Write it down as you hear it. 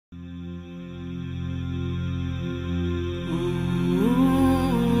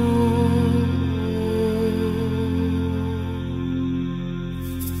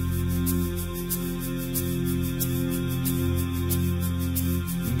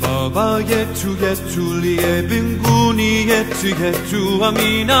Baba yetu liye mbinguni, yetu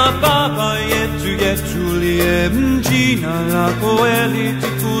amina. Baba yetu liye jina lako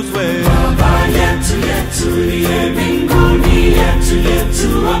litukuzwe. Baba yetu liye mbinguni, yetu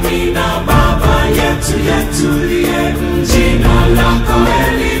amina. Baba yetu liye jina lako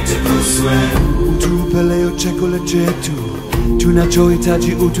litukuzwe. Utupe leo chakula chetu,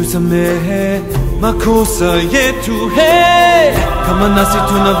 tunachohitaji utusamehe makosa yetu, hey, kama nasi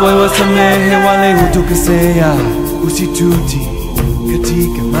tunavyowasamehe wale hutukosea. Usitutie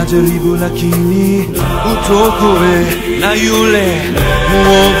katika majaribu, lakini utuokoe na yule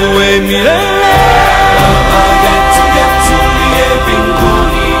mwovu milele. Baba yetu liye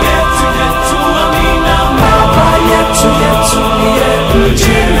mbinguni, yetu amina. Baba yetu liye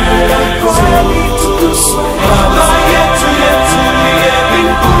jina lako litukuzwe. Baba yetu liye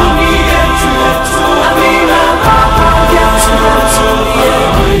mbinguni, yetu amina. Baba yetu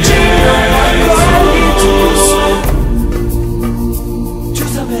liye jina lako litukuzwe.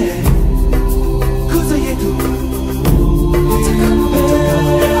 Tusamehe kosa yetu,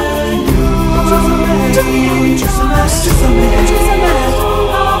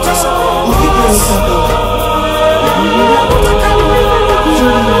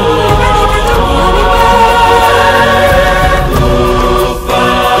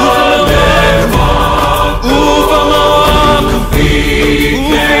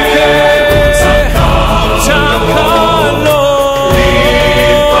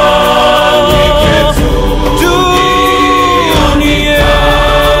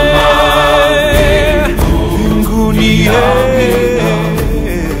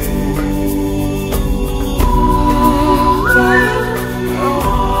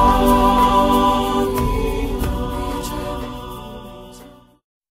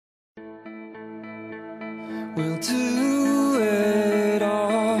 we'll do it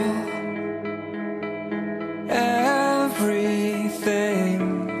all, everything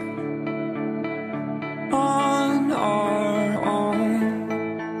on our own.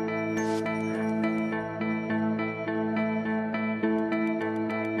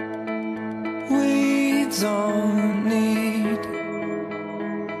 We don't need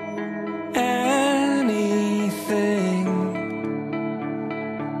anything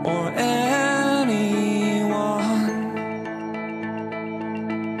or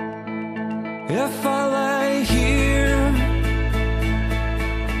if I lay here,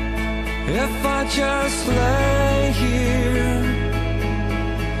 if I just lay here,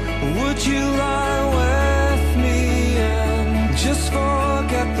 would you lie with me and just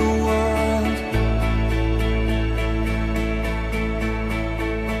forget the world?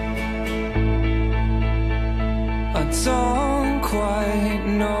 I don't quite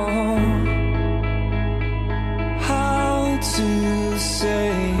know how to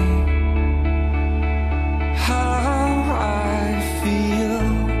say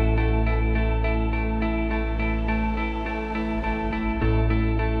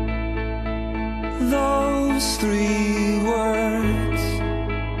those 3 words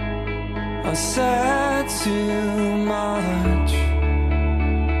are said too much.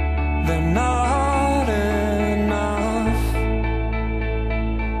 They're not enough.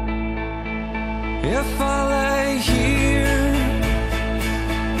 If I lay here,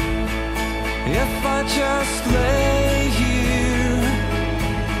 if I just lay here,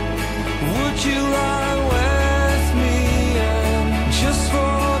 would you lie with me and just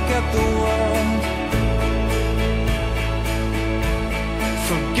forget the world?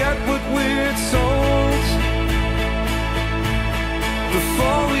 Forget what we're told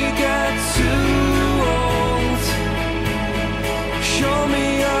before we get too old. Show me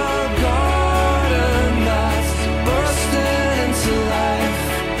a garden that's bursting into life.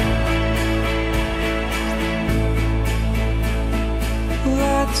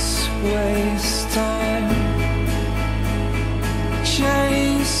 Let's waste time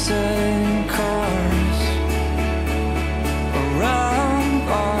chasing cars around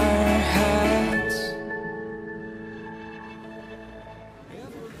our heads.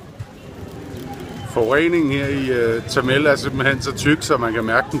 Forureningen her i Tamil er simpelthen så tyk, så man kan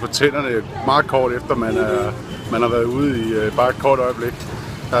mærke den på tænderne meget kort efter man har været ude i bare et kort øjeblik.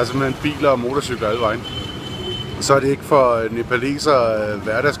 Der er simpelthen biler og motorcykler alle vejen. Så er det ikke for nepaleser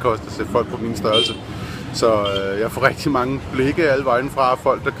hverdagskost at se folk på min størrelse. Så jeg får rigtig mange blikke alle vejen fra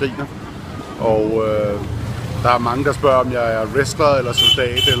folk, der griner. Og der er mange, der spørger, om jeg er wrestler, eller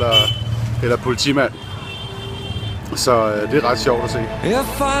soldat, eller politimand. Så det er ret sjovt at se.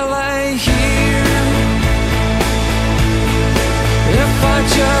 If I lay here, if I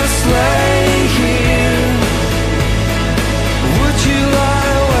just lay here, would you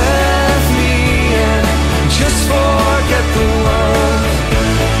lie awake?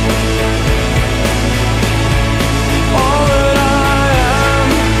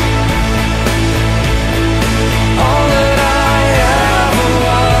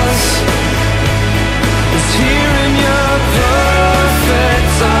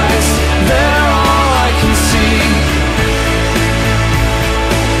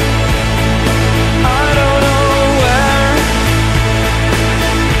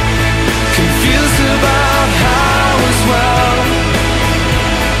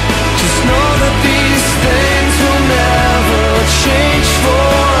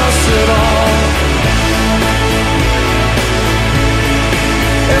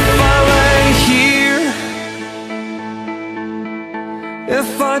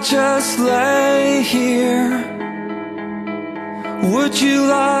 I just lay here? Would you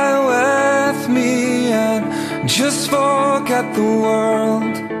lie with me and just forget the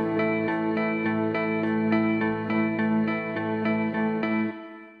world?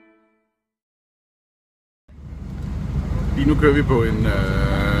 Lige nu kører vi på en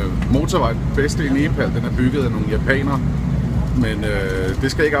motorvej, den bedste i Nepal. Den er bygget af nogle japanere, men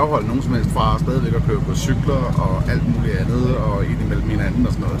det skal ikke afholde nogen som helst fra stadigvæk at køre på cykler og alt muligt andet og ind imellem hinanden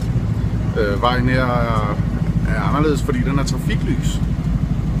og sådan noget. Vejen her er anderledes, fordi den er trafiklys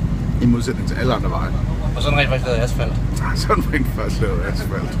i modsætning til alle andre veje. Og sådan rent faktisk lavet asfalt. Sådan rent faktisk lavet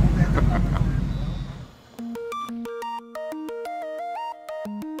asfalt.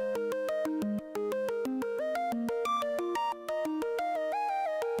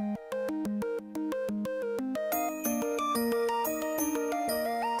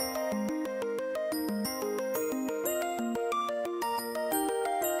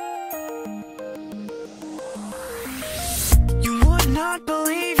 Not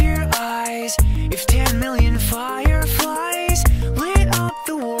believe your eyes if 10 million fireflies lit up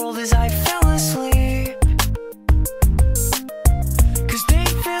the world as I fell asleep. 'Cause they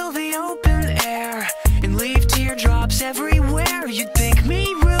fill the open air and leave teardrops everywhere. You'd think me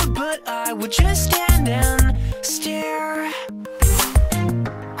rude, but I would just stand and stare.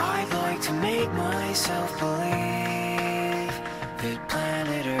 I'd like to make myself believe that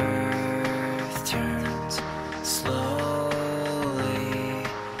planet Earth turns slow.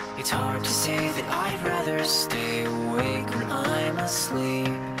 It's hard to say that I'd rather stay awake when I'm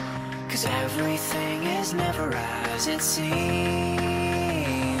asleep, 'cause everything is never as it seems.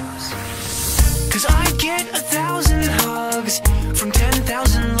 'Cause I get 1,000 hugs from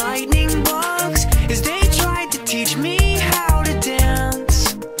 10,000 lightning bugs as they tried to teach me how to dance.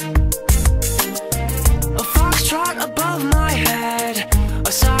 A foxtrot above my head,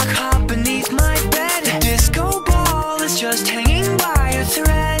 a sock hop beneath my bed. A disco ball is just hanging by a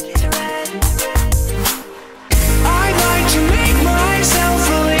thread. Myself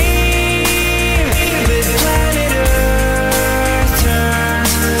believe that planet Earth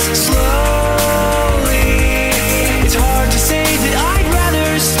turns slowly. It's hard to say that I'd rather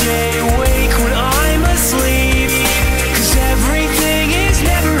stay awake when I'm asleep, 'cause everything is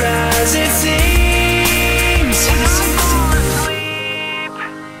never as it seems.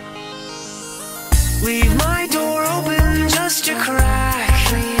 Leave my door open just a crack.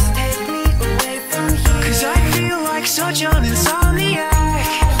 Please take me away from here, 'cause I feel like such an insomniac.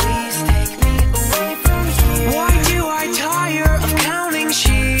 Please take me away from here. Why do I tire of counting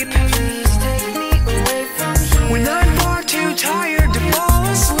sheep? Please take me away from here, when I'm far too tired to fall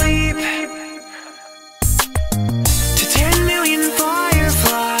asleep. To 10 million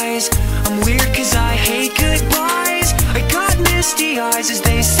fireflies, I'm weird 'cause I hate goodbyes. I got misty eyes as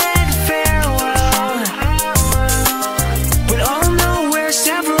they said farewell, but I'll know where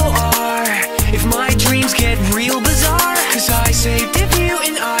several are if my dreams get real bizarre, 'cause I saved a few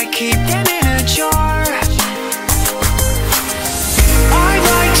and I keep them in a jar. I'd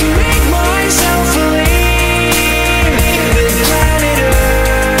like to make myself believe that planet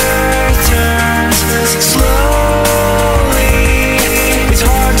Earth turns slowly. It's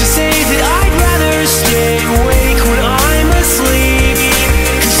hard to say that I'd rather stay awake when I'm asleep,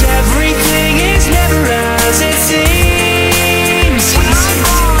 'cause everything is never as it seems.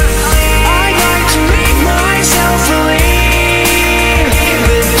 I'd like to make myself believe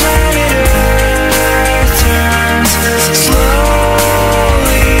that planet Earth turns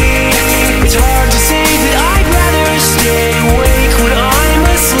slowly. It's hard to say that I'd rather stay awake when I'm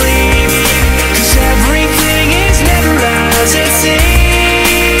asleep, 'cause everything is never as it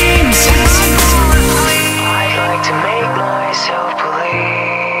seems. I'd like to make myself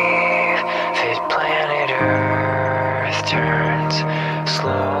believe that planet Earth turns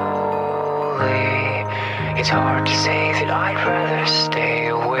slowly. It's hard to say that I'd rather stay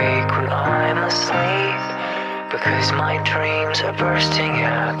awake when I'm asleep, because my dreams are bursting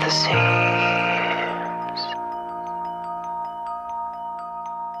at the seams.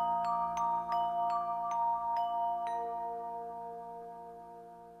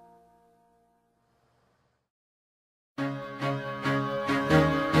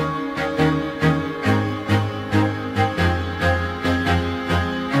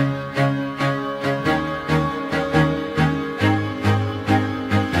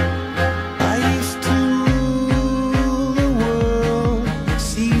 I used to rule the world,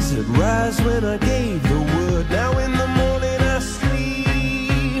 seas would rise when I gave the word. Now in the morning I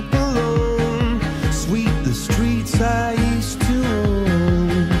sleep alone, sweep the streets I used to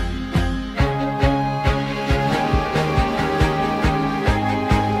own.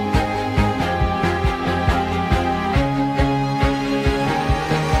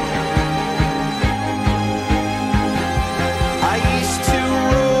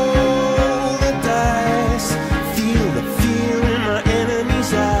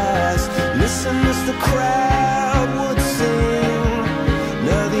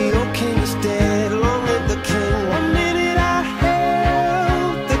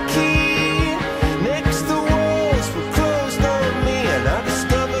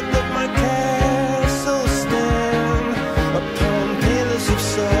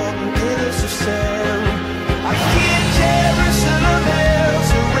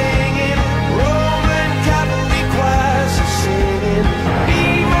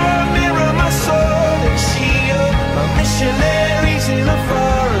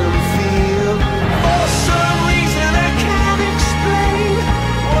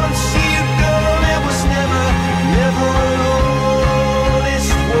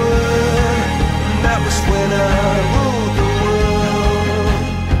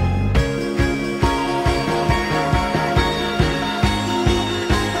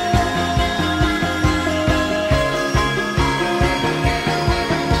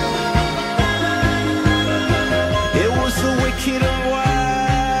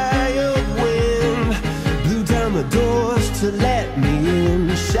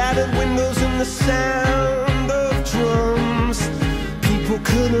 the sound of drums. People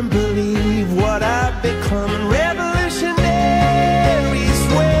couldn't believe what I'd become. And revolutionaries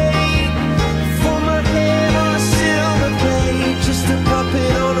wait for my head on a silver plate, just a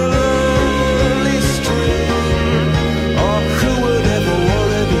puppet on a lonely string. Oh, who would ever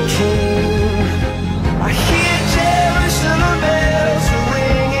wanna be king? I hear Jerusalem bells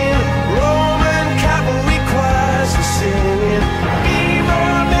ringing, Roman cavalry choirs are singing.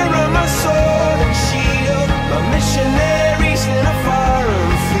 Mirror, mirror, my sword and shield, my missionaries in a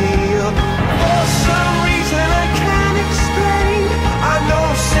foreign field. For some reason I can't explain, I know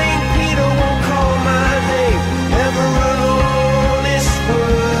St. Peter won't call my name, never an honest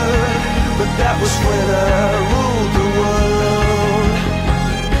word, but that was when I ruled the world.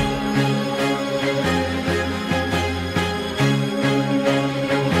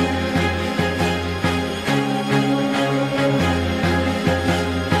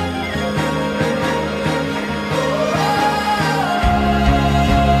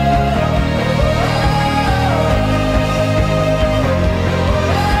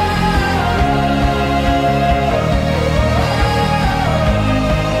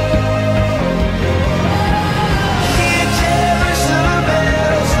 Hear Jerusalem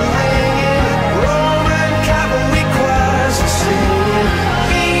bells ringing, Roman cavalry choirs are singing.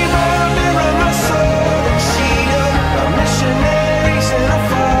 Mirror, mirror, my sword and shield, my missionaries in a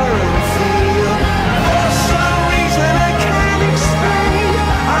foreign field. For some reason I can't explain,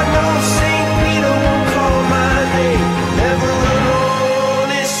 I know St. Peter won't call my name, never an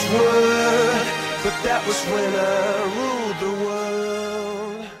honest word, but that was when I ruled the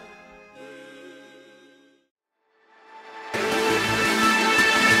world.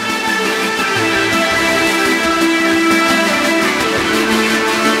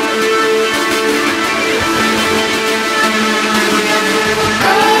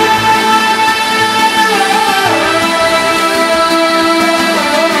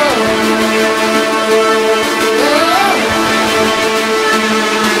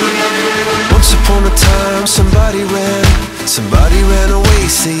 Once upon a time, somebody ran away,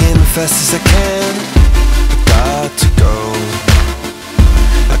 saying fast as I can. I got to go,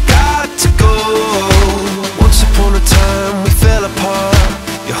 I got to go. Once upon a time, we fell apart.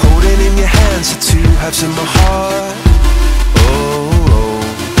 You're holding in your hands the two halves of my heart. Oh, oh,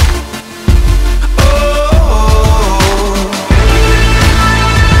 oh, oh.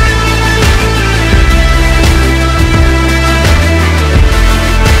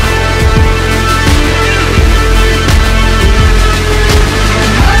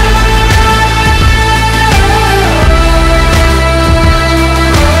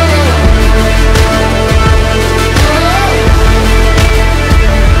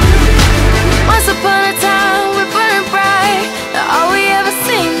 Once upon a time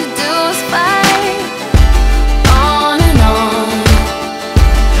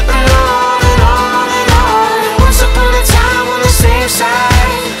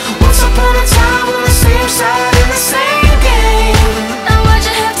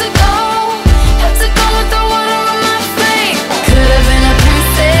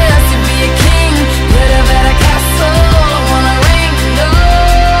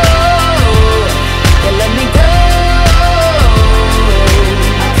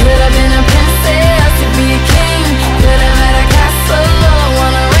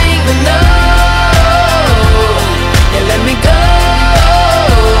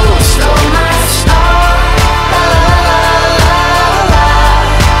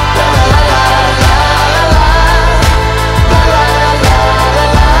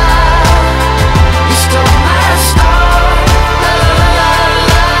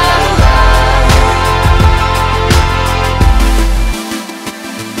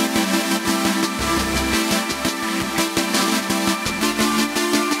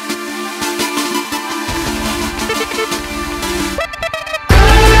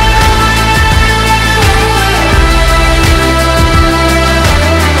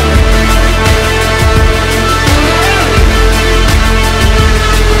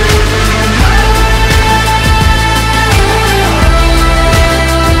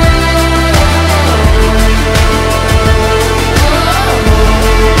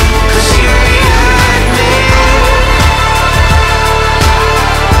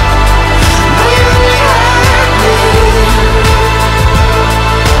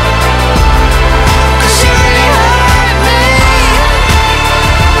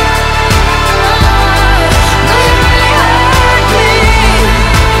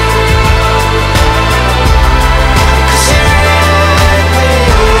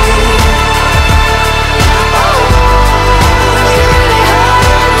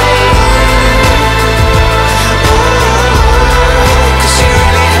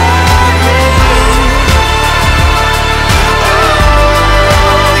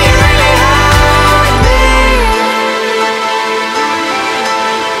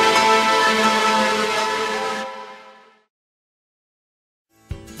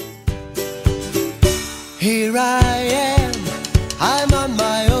here I am, I'm on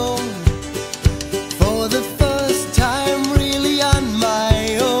my own. For the first time, really on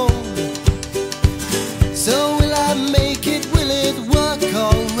my own. So will I make it, will it work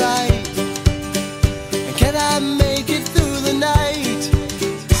alright? And can I make it through the night?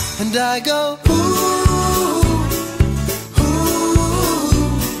 And I go, ooh, ooh,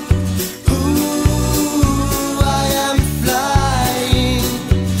 ooh, I am flying.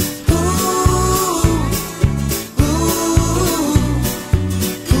 Ooh, ooh,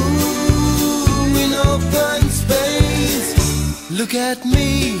 ooh, in open space. Look at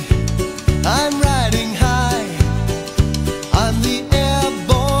me, I'm riding high. I'm the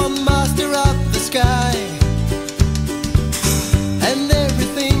airborne master of the sky. And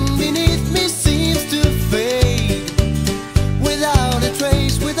everything beneath me seems to fade, without a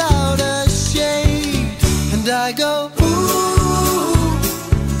trace, without a shade. And I go, ooh,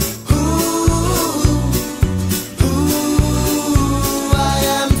 ooh, ooh, I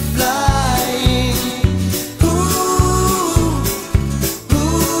am flying. Ooh,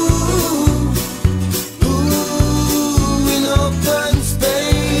 ooh, ooh, in open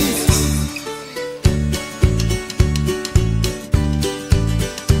space.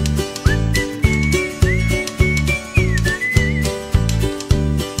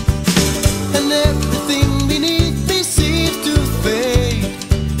 And everything beneath me seems to fade,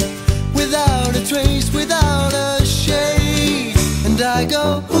 without a trace, without a shade. And I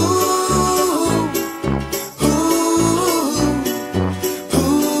go, ooh, ooh,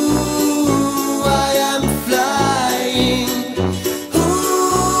 ooh, I am flying. Ooh,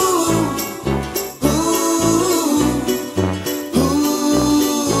 ooh,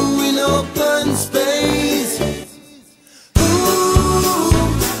 ooh, in open space. Ooh,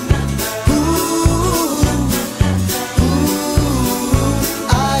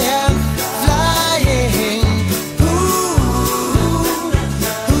 I am flying.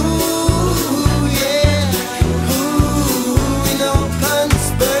 Yeah. In open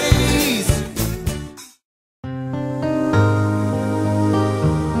space.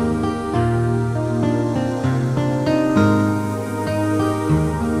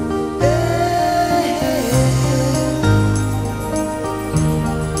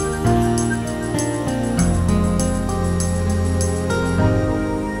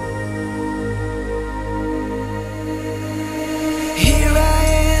 Here I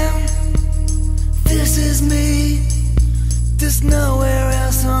am, this is me. There's nowhere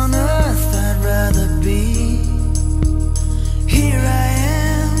else on earth I'd rather be. Here I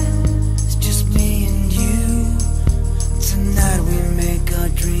am, it's just me and you. Tonight we make our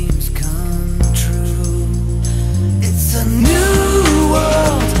dreams come true. It's a new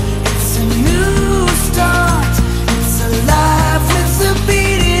world, it's a new start. It's alive with the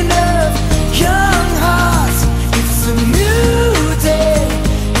beating of young hearts. It's a new day,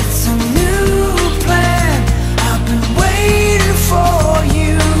 it's a new plan. I've been waiting for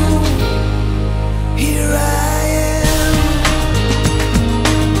you. Here I am.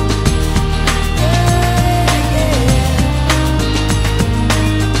 Yeah, yeah.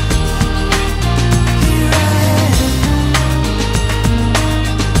 Here I am.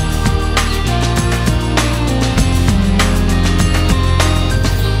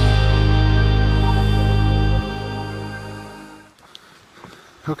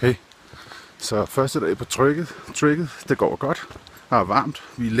 Okay, så første dag på tricket, det går godt. Det er varmt,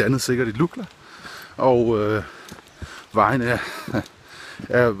 vi er landet sikkert i Lukla, og vejen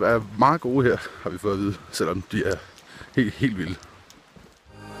er meget gode her, har vi fået at vide, selvom de er helt vilde.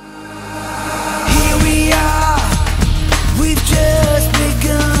 Here we are, we've just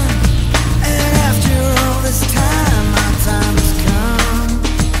begun. And after all this time, our time has come.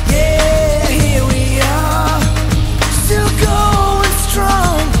 Yeah, here we are, still going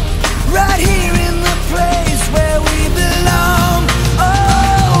strong, right here in the place where we belong.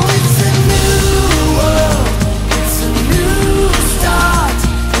 Oh, it's a new world, it's a new start.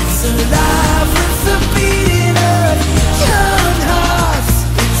 It's alive with the beating of young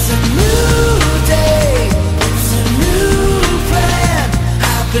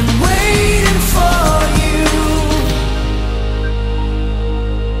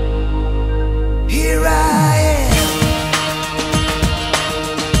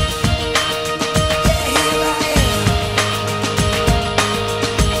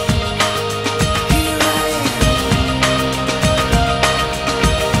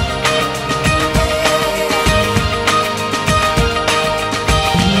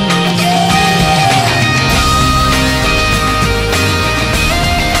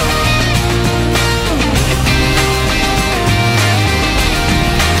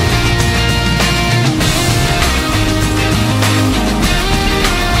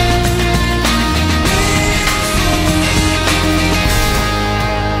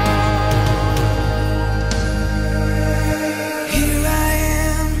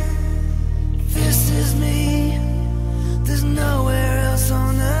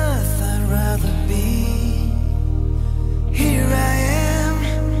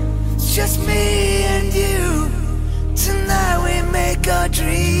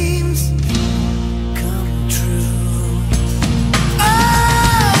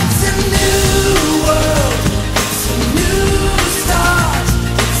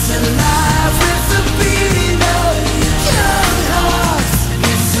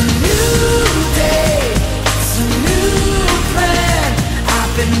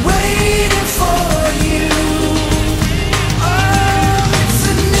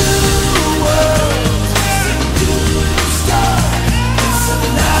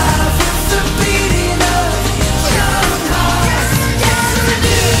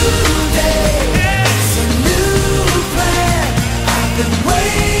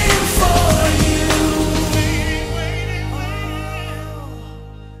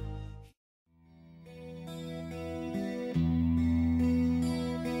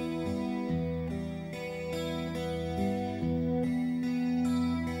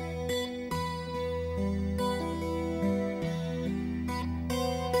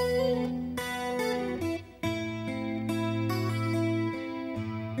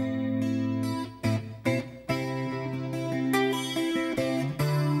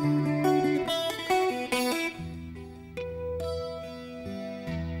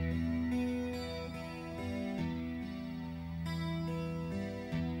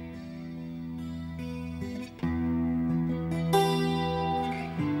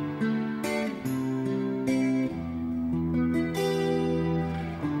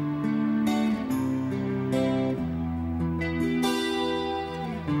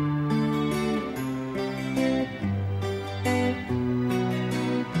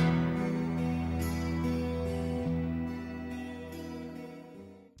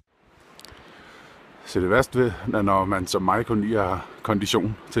Så det værste ved, når man som mig kun lige har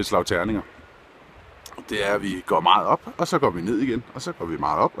kondition til et slag terninger, det er, at vi går meget op, og så går vi ned igen, og så går vi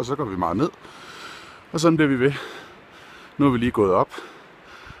meget op, og så går vi meget ned. Og sådan bliver vi ved. Nu er vi lige gået op,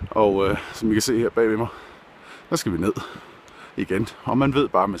 og som I kan se her bag ved mig, der skal vi ned igen. Og man ved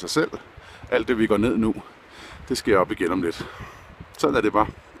bare med sig selv, alt det vi går ned nu, det skal op igen om lidt. Sådan er det bare.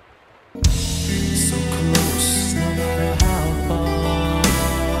 So close, no matter how far.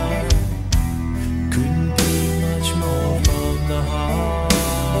 Couldn't be much more from the heart.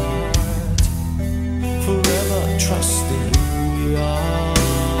 Forever trusting who we are,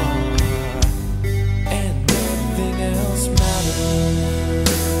 and nothing else matters.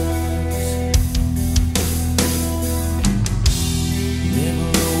 Never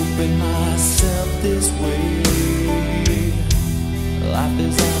opened myself this way. Life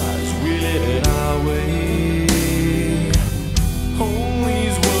is ours, we live it our way. Hold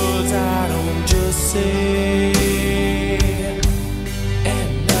these words I don't just say, and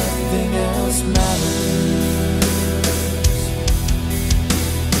nothing else matters.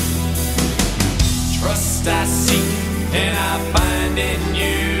 Trust I seek and I find in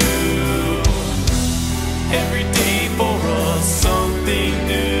you. Every day for us something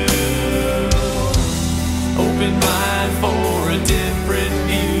new. Open mind for a different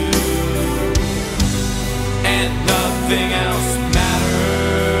view, and nothing else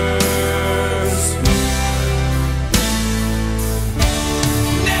matters.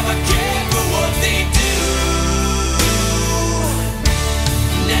 Never cared for what they do,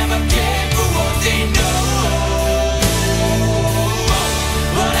 never cared for what they know,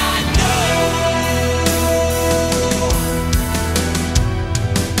 but I know.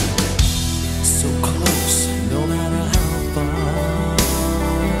 So close, no matter how far.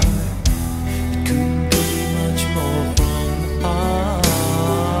 It couldn't be much more from the heart.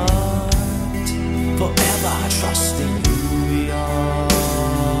 Forever trusting who we are,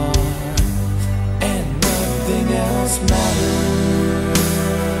 and nothing else matters.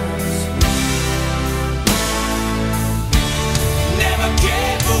 Never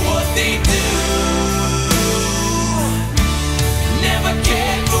cared for what they do, never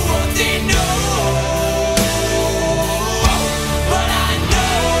cared for what they know, but I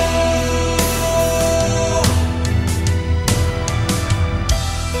know.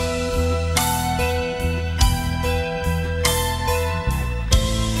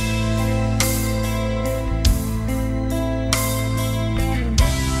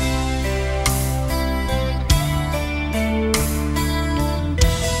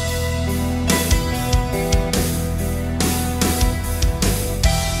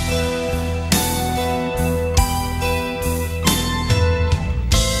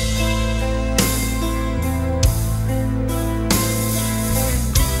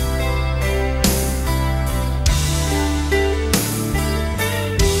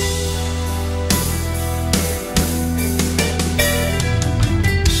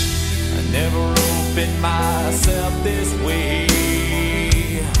 I never opened myself this way.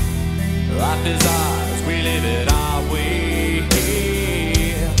 Life is ours, we live it our way.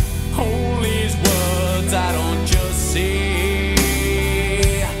 Hold these words I don't just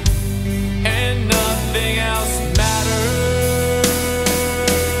say, and nothing else matters.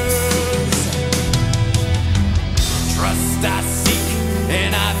 Trust I seek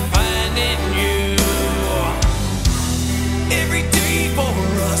and I find in you. Every day for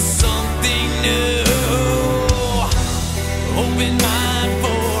us something new. Open mind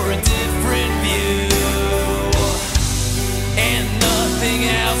for a different view, and nothing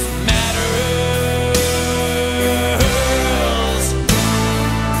else matters.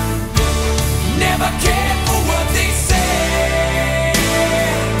 Never cared for what they say,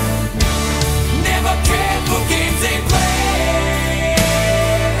 never cared for games they play,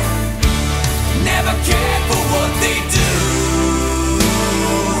 never cared for what they do,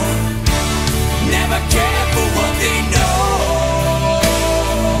 never cared for what they know,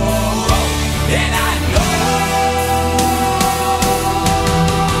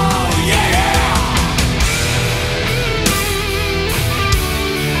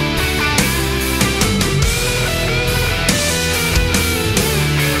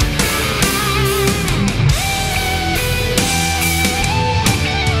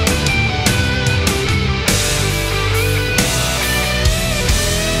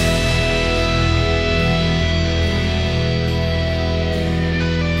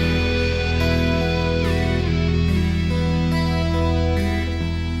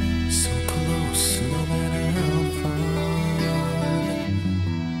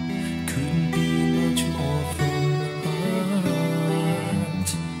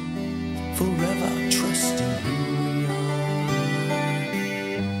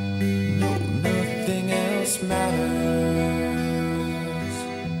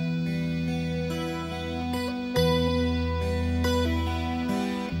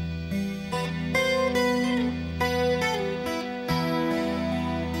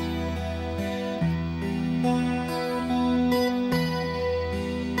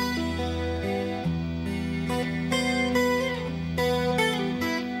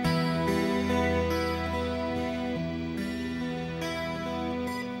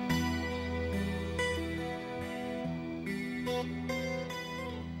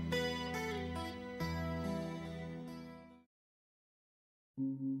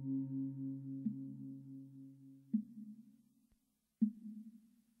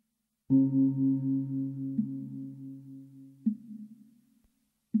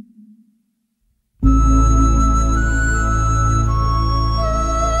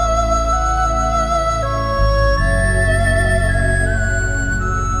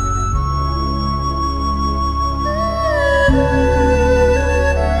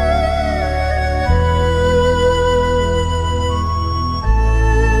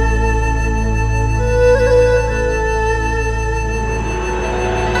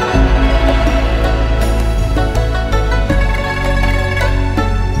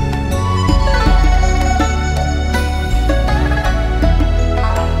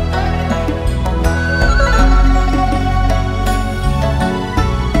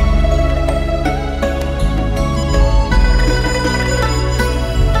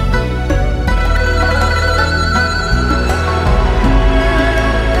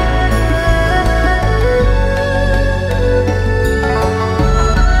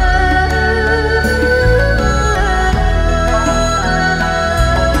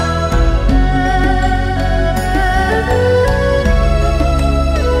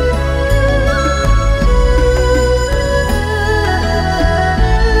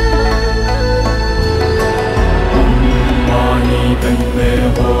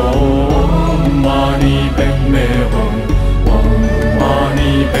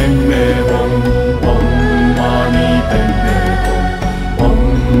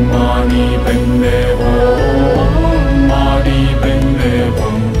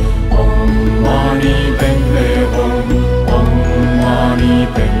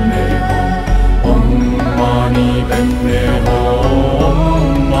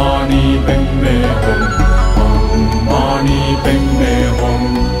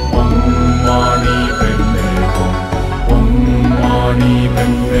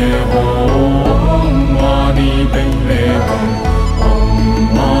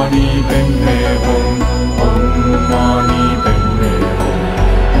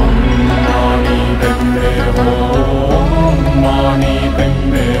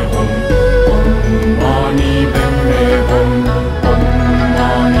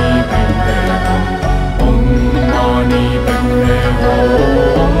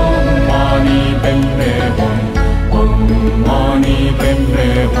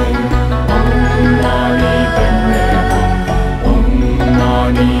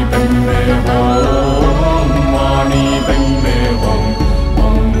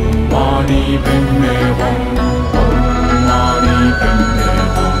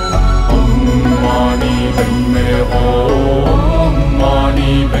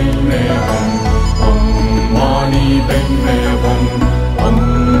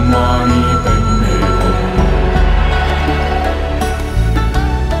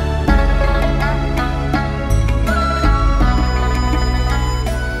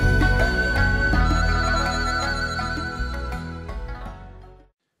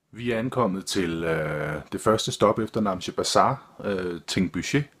 Vi er ankommet til det første stop efter Namche Bazaar,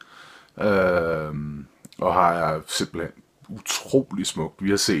 Tingbuche, og har simpelthen utrolig smukt. Vi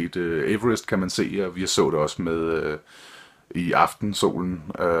har set Everest, kan man se, og vi har så det også med i aftensolen.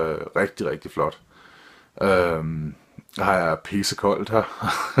 Rigtig, rigtig flot. Har jeg pissekoldt her.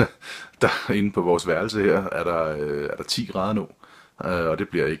 Derinde på vores værelse her er der 10 grader nu, og det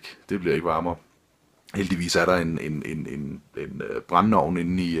bliver ikke varmere. Heldigvis er der en brændeovn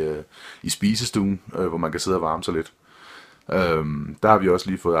inde i spisestuen, hvor man kan sidde og varme sig lidt. Der har vi også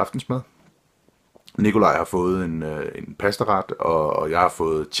lige fået aftensmad. Nikolaj har fået en pastaret, og jeg har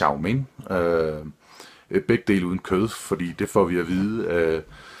fået chow mein. Begge dele uden kød, fordi det får vi at vide.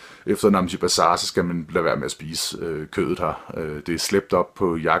 Efter Namche Bazaar, så skal man lade være med at spise kødet her. Det er slæbt op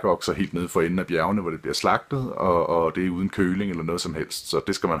på jakkeokser helt nede for enden af bjergene, hvor det bliver slagtet, og det er uden køling eller noget som helst, så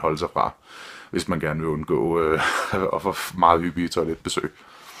det skal man holde sig fra, hvis man gerne vil undgå at få meget hyppige toiletbesøg.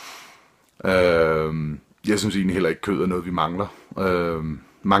 Jeg synes egentlig heller ikke, kød er noget, vi mangler.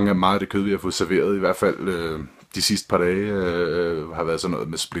 Meget af det kød, vi har fået serveret, i hvert fald de sidste par dage, har været sådan noget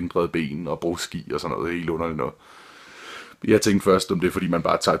med splindrede ben og bruski og sådan noget helt underligt noget. Jeg tænkte først, om det er, fordi man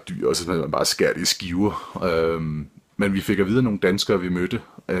bare tager et dyr, og så man bare skærer det i skiver. Men vi fik at vide af nogle danskere, vi mødte,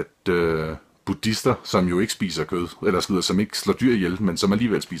 at buddhister, som jo ikke spiser kød, eller som ikke slår dyr ihjel, men som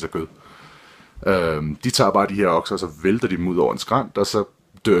alligevel spiser kød, de tager bare de her okser, og så vælter de dem ud over en skrant, og så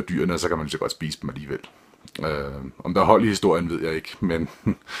dør dyrene, og så kan man så godt spise dem alligevel. Om der er hold i historien, ved jeg ikke, men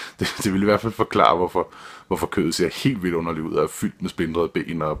det vil i hvert fald forklare, hvorfor kødet ser helt vildt underligt ud, og er fyldt med splindrede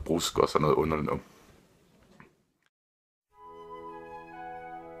ben og brusk og sådan noget underligt noget.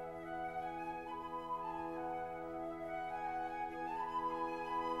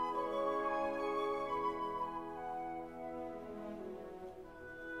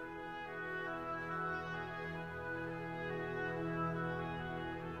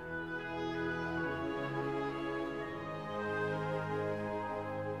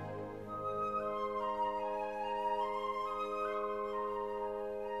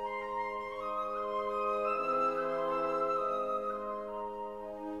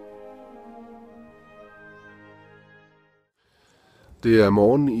 Det er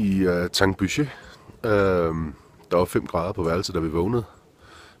morgen i Kathmandu. Der var 5 grader på værelset, da vi vågnede.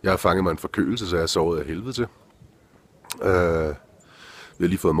 Jeg har fanget mig en forkølelse, så jeg har sovet af helvede til. Vi har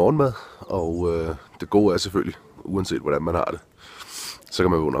lige fået morgenmad, og det gode er selvfølgelig, uanset hvordan man har det, så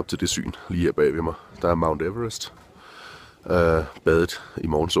kan man vågne op til det syn lige her bag ved mig. Der er Mount Everest, badet i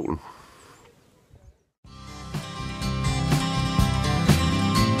morgensolen.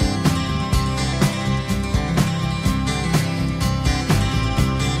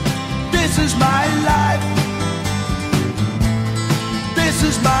 This is my life. This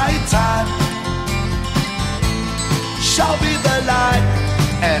is my time. Show me the light,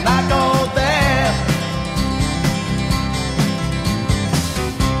 and I go there.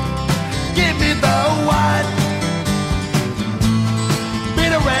 Give me the wine,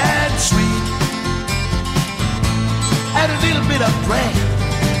 bitter and sweet, and a little bit of bread.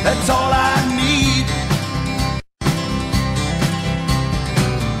 That's all I need.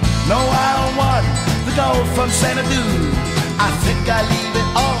 No, I don't want to go from Xanadu. I think I leave it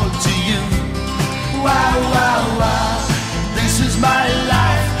all to you. Wow, wow, wow. This is my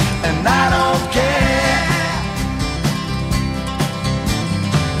life, and I don't care.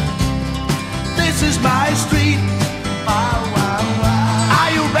 This is my street. Wow, wow, wow.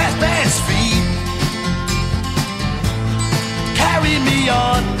 Are you restless feet? Carry me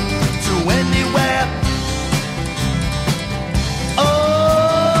on to anywhere.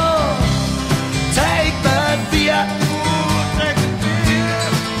 Oh, take the fear.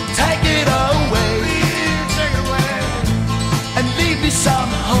 Take it away. And leave me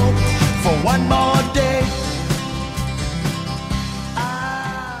some hope for one more day.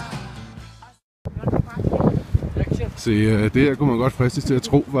 Se, det her kunne man godt fristes til at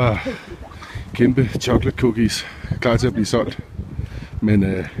tro var kæmpe chocolate cookies, klar til at blive solgt.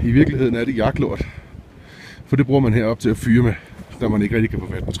 Men i virkeligheden er det jagtlort. For det bruger man herop til at fyre med, når man ikke rigtig kan få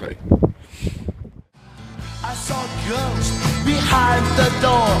fat på træ. I saw ghosts behind the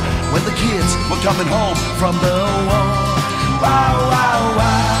door when the kids were coming home from the war. Wow, wow,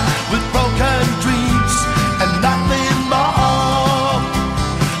 wow, with broken dreams and nothing more.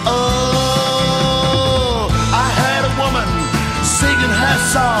 Oh, I heard a woman singing her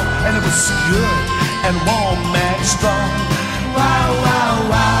song, and it was good and warm and strong. Wow, wow,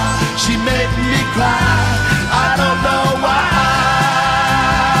 wow, she made me cry. I don't know why.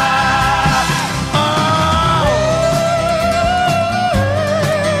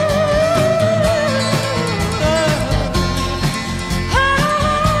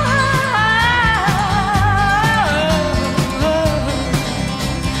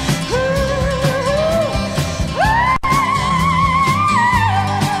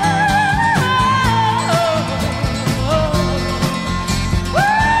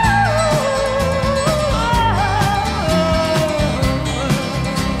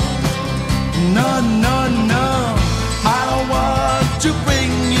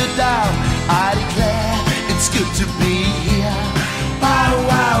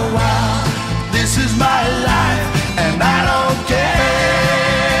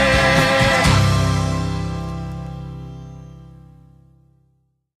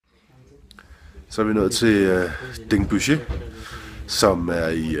 Så er vi nået til Kathmandu, som er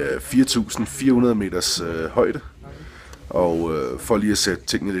i 4.400 meters højde. Og for lige at sætte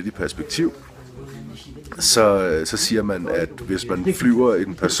tingene lidt i perspektiv, så siger man, at hvis man flyver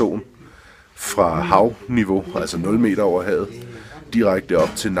en person fra havniveau, altså 0 meter over havet, direkte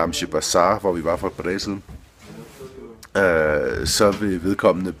op til Namche Bazaar, hvor vi var for et par dage siden, så vil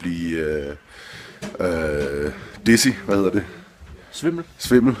vedkommende blive dizzy, hvad hedder det?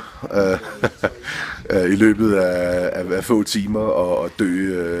 Svimmel i løbet af få timer og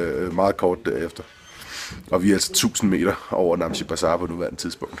dø meget kort derefter. Og vi er altså 1000 meter over Namche Bazaar på nuværende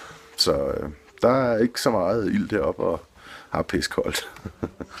tidspunkt. Så der er ikke så meget ild deroppe og har piskoldt.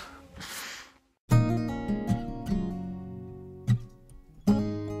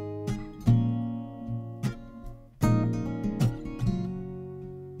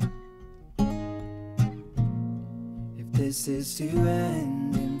 This is to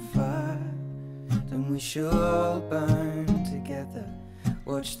end in fire, then we shall all burn together.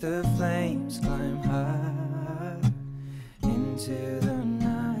 Watch the flames climb high into the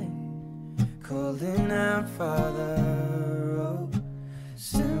night, calling out, Father, oh,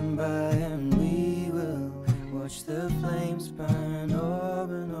 stand by and we will watch the flames burn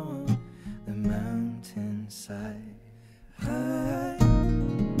open on the mountainside.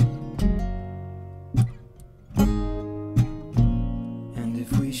 And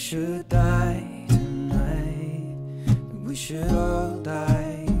if we should die tonight, we should all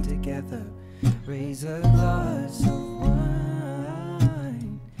die together. Raise a glass of wine.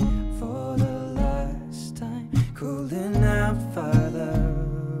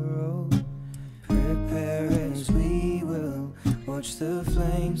 watch the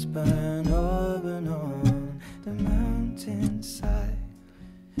flames burn open on the mountainside.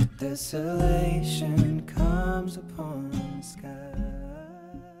 Desolation comes upon the sky.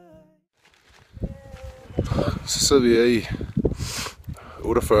 Så sidder vi her i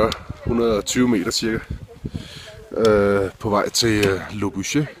 120 meter cirka, på vej til Le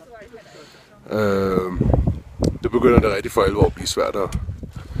Bouchet. Det begynder det rigtig for alvor at blive svært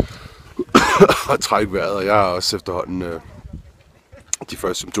at trække vejret, og jeg har også efterhånden de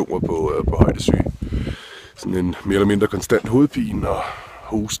første symptomer på højdesyge. Sådan en mere eller mindre konstant hovedpine og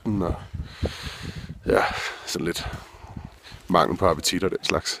hosten og ja, sådan lidt mangel på appetit og den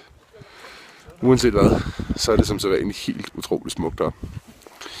slags. Uanset hvad, så er det som sædvanligt helt utroligt smukt der.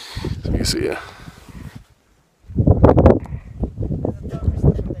 Så vi kan se her.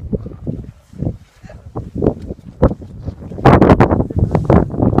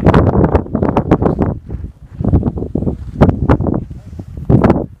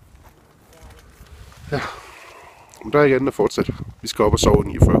 Ja, der er igen at fortsætte. Vi skal op og sove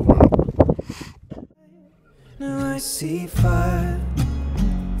 4900 nu. Now I see fire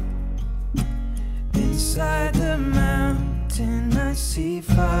inside the mountain. I see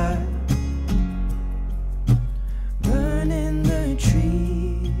fire burning the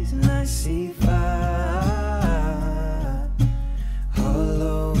trees, and I see fire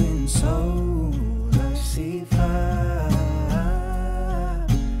hollow in soul. I see fire,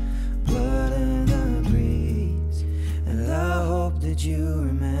 blood in the breeze, and I hope that you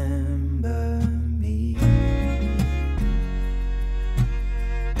remember me.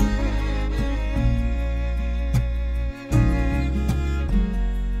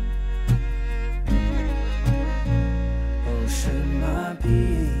 Should my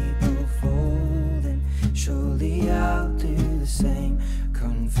people fold, and surely I'll do the same.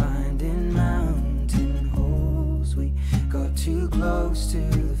 Confined in mountain holes, we got too close to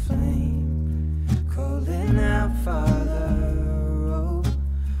the flame. Calling out, Father, oh,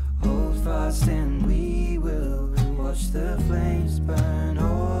 hold fast and we will watch the flames burn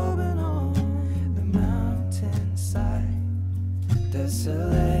open on the mountainside.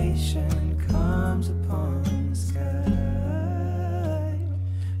 Desolation comes upon the sky.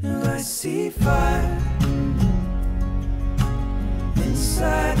 Now I see fire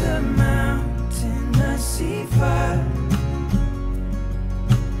inside the mountain. I see fire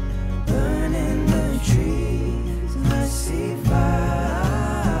burning the trees. I see fire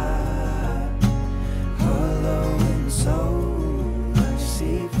hollow in soul. I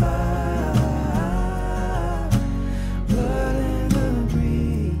see fire, blood in the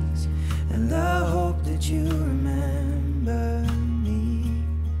breeze, and I hope that you remember me.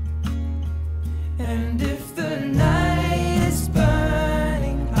 And if the night is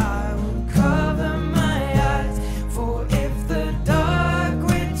burning, I will cover my eyes. For if the dark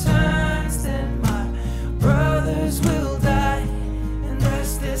returns, then my brothers will die. And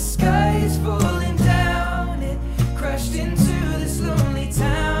as the sky is falling down, it crashed into this lonely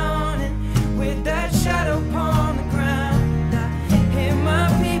town. And with that shadow upon the ground, I hear my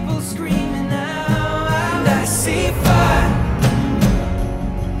people screaming out. And I see fire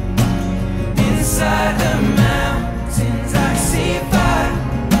inside the mountains. I see fire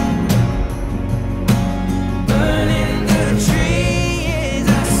burning the trees.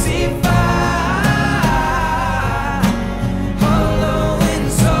 I see fire hollow in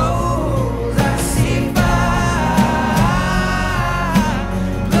souls. I see fire,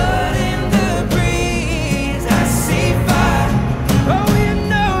 blood in the breeze. I see fire. Oh, you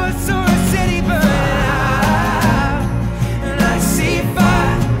know I saw a city burn out. And I see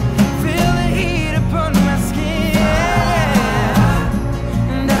fire, feel the heat upon my skin.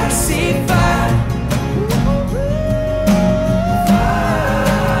 And I see fire,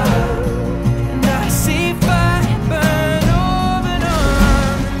 and I see fire burn open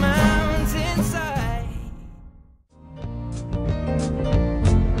on the mountainside.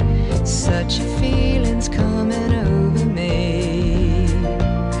 Such a feeling's coming over me.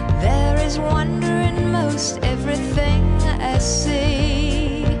 There is wonder in most everything I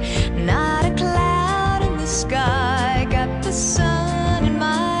see. Not a cloud in the sky, got the sun in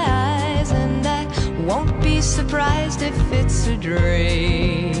my eyes, and I won't be surprised if it's a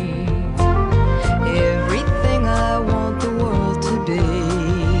dream. Everything I want the world to be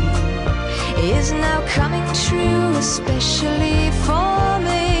is now coming true, especially for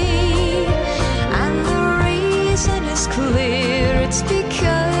me. And the reason is clear, it's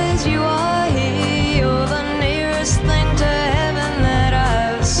because you are here. You're the nearest thing to heaven that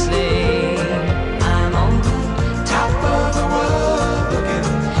I've seen. I'm on the top of the world, looking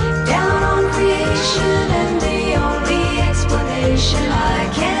down on creation, and the only explanation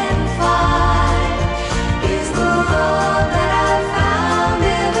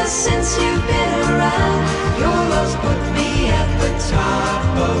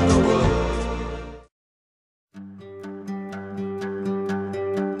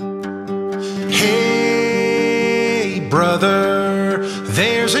brother,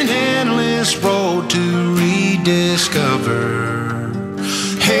 there's an endless road to rediscover.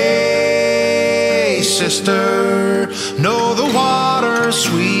 Hey, sister, know the water's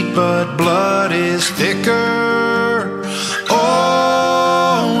sweet, but blood is thicker.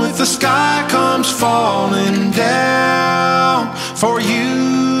 Oh, if the sky comes falling down for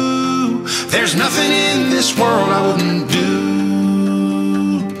you, there's nothing in this world I wouldn't do.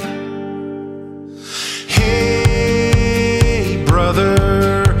 Hey, brother,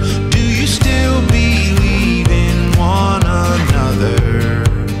 do you still believe in one another?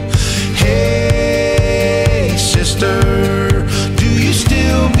 Hey, sister, do you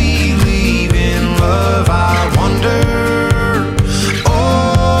still believe in love? I wonder.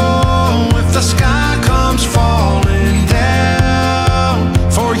 Oh, if the sky comes falling down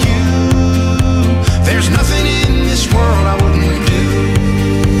for you, there's nothing in this world I wouldn't do.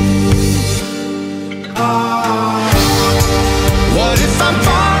 What if I'm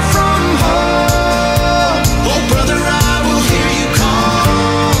far from home? Oh, brother, I will hear you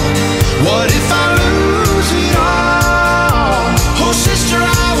call. What if I lose it all? Oh, sister,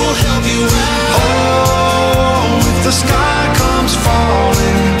 I will help you out. Oh, if the sky comes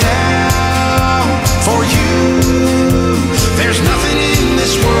falling down for you, there's nothing in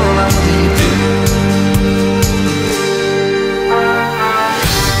this world I wouldn't do.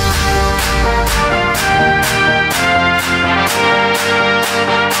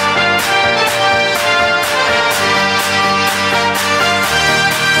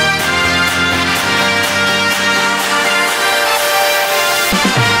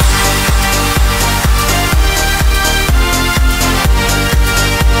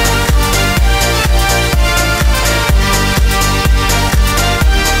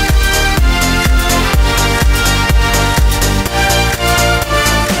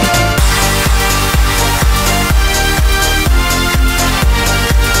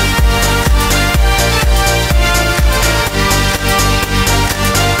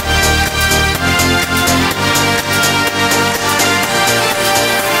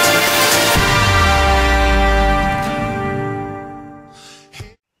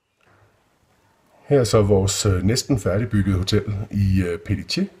 Her er så vores næsten færdigbyggede hotel i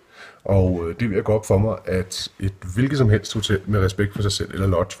Petit. Og det er ved at gå op for mig, at et hvilket som helst hotel med respekt for sig selv, eller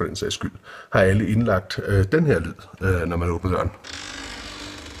lodge for den sags skyld, har alle indlagt den her lyd, når man åbner døren.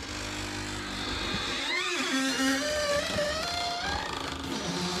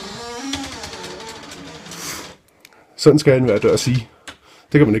 Sådan skal en hver dør sige.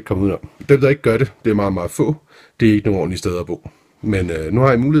 Det kan man ikke komme udenom. Dem, der ikke gør det, det er meget, meget få. Det er ikke nogen ordentlige steder at bo. Men nu har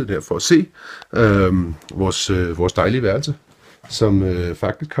jeg mulighed her for at se vores dejlige værelse, som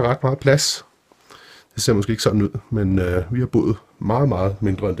faktisk har ret meget plads. Det ser måske ikke sådan ud, men vi har boet meget, meget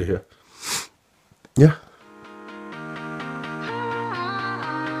mindre end det her. Ja.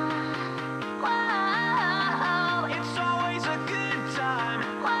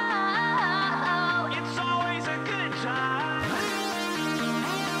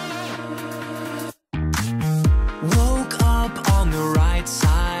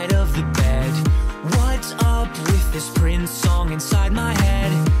 Inside my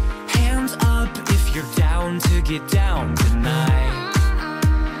head, hands up if you're down to get down tonight.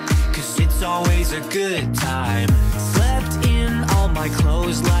 'Cause it's always a good time. Slept in all my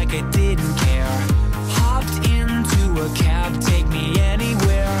clothes like I didn't care. Hopped into a cab, take me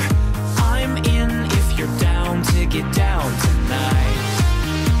anywhere. I'm in if you're down to get down tonight.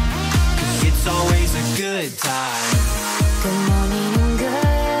 'Cause it's always a good time. Good morning and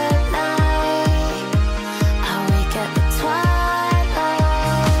good night. I wake up at twilight.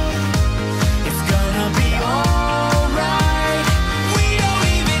 It's gonna be alright. We don't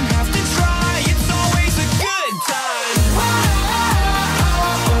even have to try. It's always a good time. Whoa,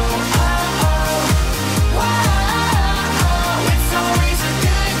 it's always a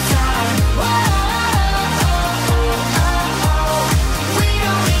good time. We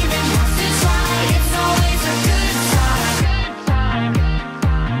don't even have to try. It's always a good time.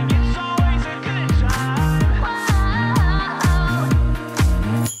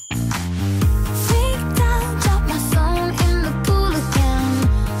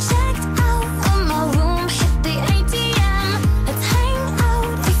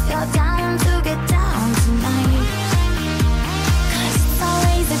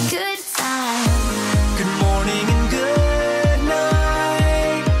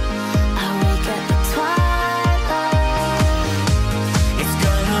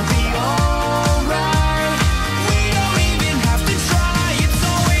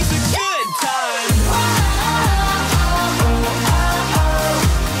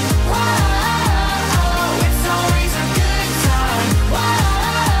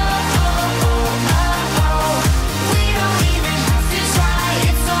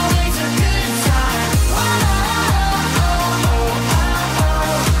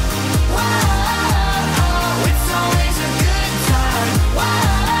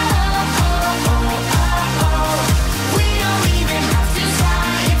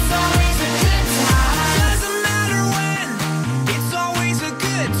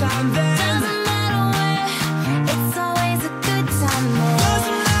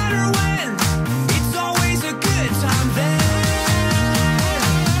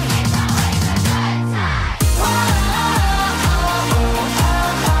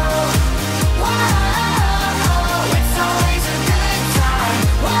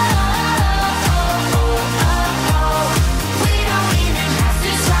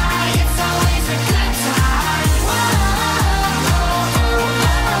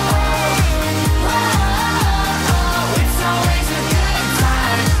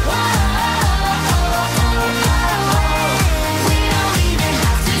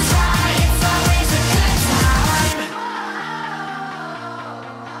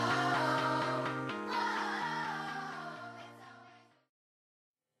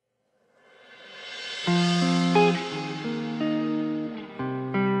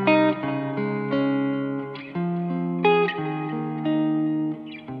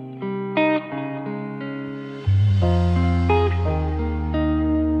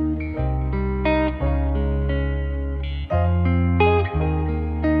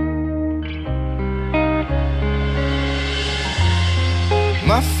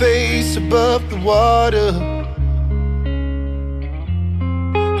 my face above the water.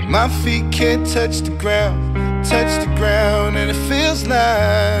 My feet can't touch the ground, and it feels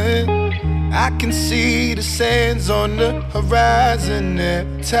like I can see the sands on the horizon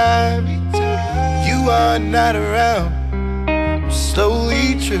every time you are not around. I'm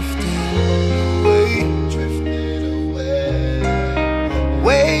slowly drifting away,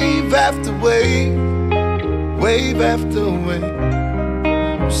 wave after wave, wave after wave.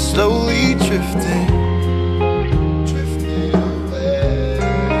 I'm slowly drifting away,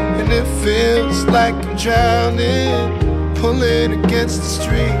 and it feels like I'm drowning, pulling against the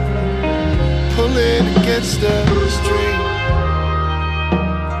stream, pulling against the stream.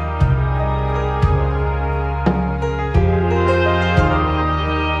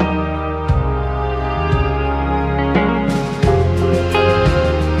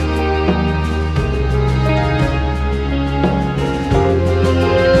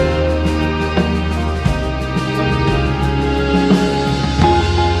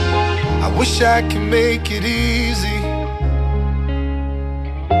 I wish I could make it easy,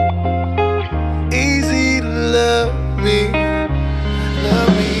 easy to love me.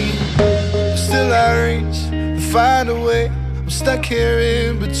 Still I reach to find a way. I'm stuck here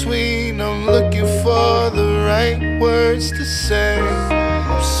in between. I'm looking for the right words to say.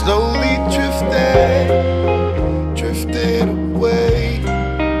 I'm slowly drifting, drifting away,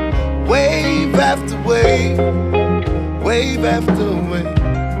 wave after wave, wave after wave.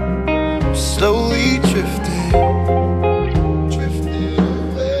 I'm slowly drifting, drifting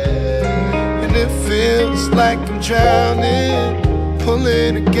away, and it feels like I'm drowning,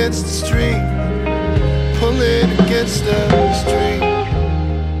 pulling against the stream, pulling against the stream.